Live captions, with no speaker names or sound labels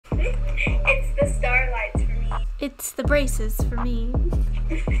It's the braces for me.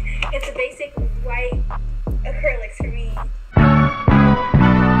 It's a basic white acrylics for me.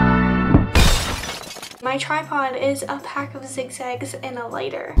 My tripod is a pack of zigzags and a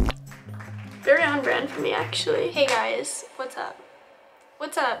lighter. Very on brand for me, actually. Hey guys, what's up?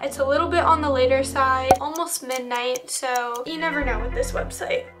 What's up? It's a little bit on the later side, almost midnight, so you never know with this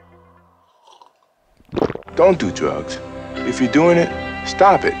website. Don't do drugs. If you're doing it,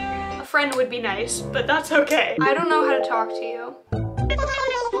 stop it. A friend would be nice, but that's okay. I don't know how to talk to you.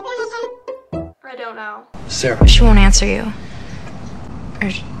 I don't know. Sarah. She won't answer you.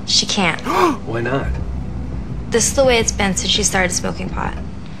 Or she can't. Why not? This is the way it's been since she started smoking pot.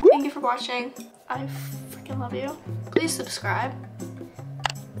 Thank you for watching. I freaking love you. Please subscribe.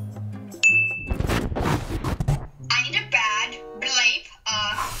 I need a bad bleep.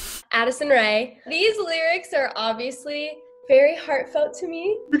 Addison Rae. These lyrics are obviously very heartfelt to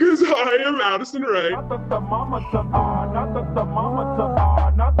me. Because I am Addison Rae. I'm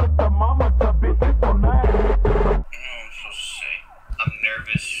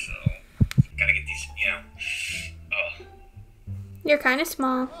nervous, so gotta get these, You're kind of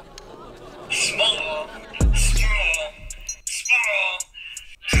small. small.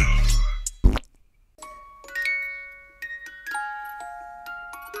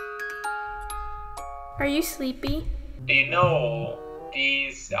 Are you sleepy? Do you know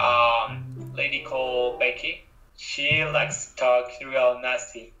this lady called Becky? She likes to talk real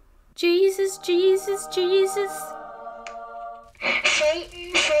nasty. Jesus, Jesus, Jesus.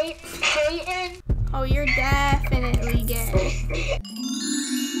 Satan. Oh, you're definitely gay.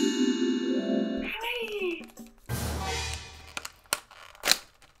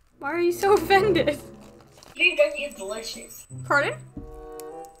 Why are you so offended? Beef jerky is delicious. Pardon?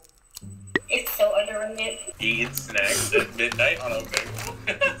 It's so underrated. Eating snacks at midnight on Omegle.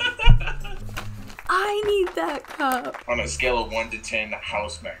 I need that cup. On a scale of 1 to 10, how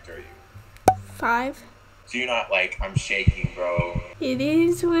smacked are you? 5. So you're not like, I'm shaking, bro. It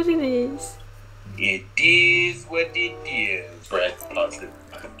is what it is. It is what it is. Bread, positive.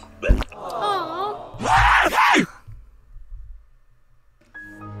 Aww.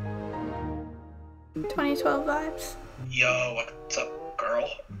 2012 vibes. Yo, what's up, girl?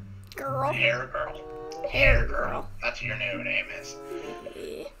 Girl. Hair girl. Hair girl. That's what your new name is.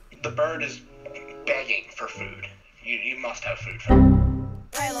 Yeah. The bird is begging for food. You must have food.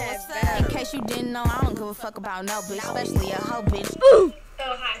 In case you didn't know, I don't give a fuck about no bitch, especially a hoe bitch. Oh,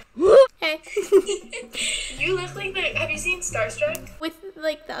 hi. Hey. You look like the. Have you seen Starstruck? With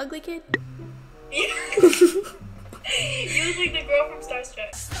like the ugly kid? Yeah. You look like the girl from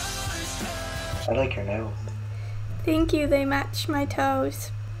Starstruck. I like your nails. Thank you, they match my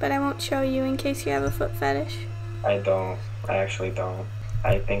toes. But I won't show you in case you have a foot fetish. I don't. I actually don't.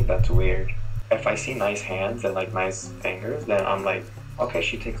 I think that's weird. If I see nice hands and like nice fingers, then I'm like, okay,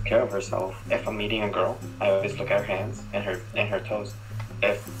 she takes care of herself. If I'm meeting a girl, I always look at her hands and her toes.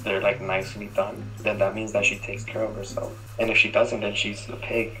 If they're like nicely done, then that means that she takes care of herself. And if she doesn't, then she's a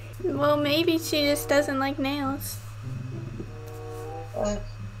pig. Well, maybe she just doesn't like nails.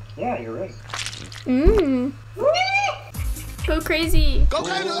 Yeah, you're right. Mmm. Go crazy. Go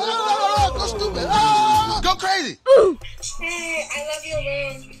crazy. Go stupid. Go crazy. Ooh. Hey, I love you,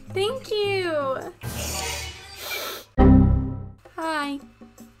 Lynn. Thank you. Hi.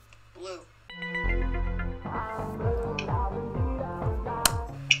 Blue.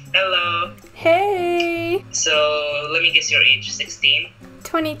 Hello. Hey. So, let me guess your age, 16?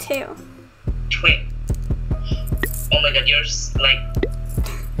 22. Twin. Oh my god, you're like...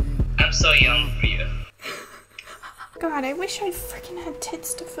 I'm so young for you. God, I wish I freaking had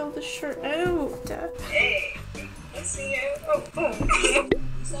tits to fill the shirt out. Hey, let's see you. Oh. You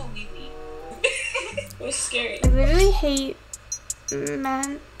so weepy. It was scary. I literally hate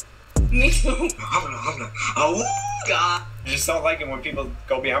men. Me too. Oh, God. I just don't like it when people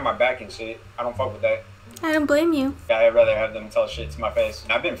go behind my back and shit. I don't fuck with that. I don't blame you. I'd rather have them tell shit to my face.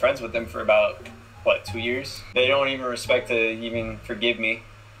 I've been friends with them for about, what, 2 years? They don't even respect to even forgive me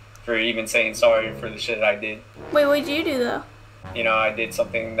for even saying sorry for the shit that I did. Wait, what'd you do though? You know, I did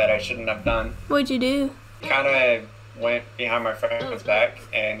something that I shouldn't have done. What'd you do? Kind of went behind my friend's back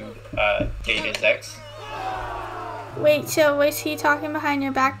and dated his ex. Wait, so was he talking behind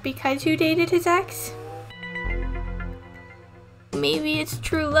your back because you dated his ex? Maybe it's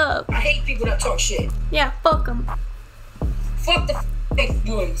true love. I hate people that talk shit. Yeah, fuck them. Fuck the fake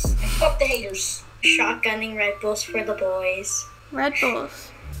ones. And fuck the haters. Shotgunning Red Bulls for the boys. Red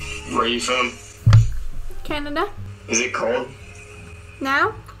Bulls. Where are you from? Canada. Is it cold?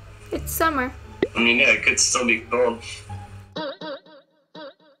 Now? It's summer. I mean, yeah, it could still be cold.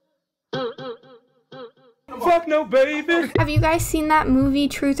 Fuck no, baby. Have you guys seen that movie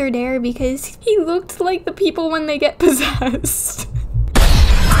Truth or Dare? Because he looked like the people when they get possessed.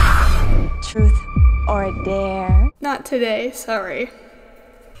 Truth or dare? Not today, sorry.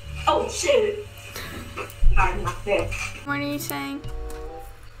 Oh shit. I'm not there. What are you saying?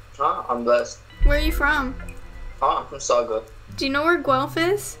 Huh? I'm blessed. Where are you from? Huh? I'm from Saga. Do you know where Guelph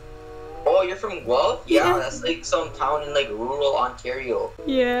is? Oh, you're from Guelph? Yeah, Yeah. that's like some town in like rural Ontario.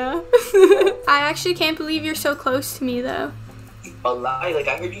 Yeah. I actually can't believe you're so close to me though. A lie? Like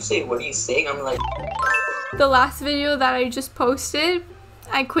I heard you say, what are you saying? I'm like, The last video that I just posted,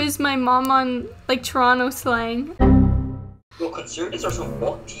 I quizzed my mom on like Toronto slang. yo, conservatives are some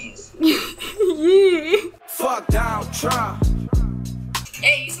walk tees. Yeah. Fuck down, Trump.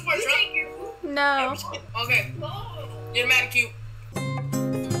 Hey, you support Trump? No. Okay. You're mad cute.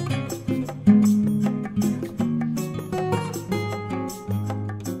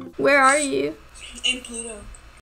 Where are you? In Pluto.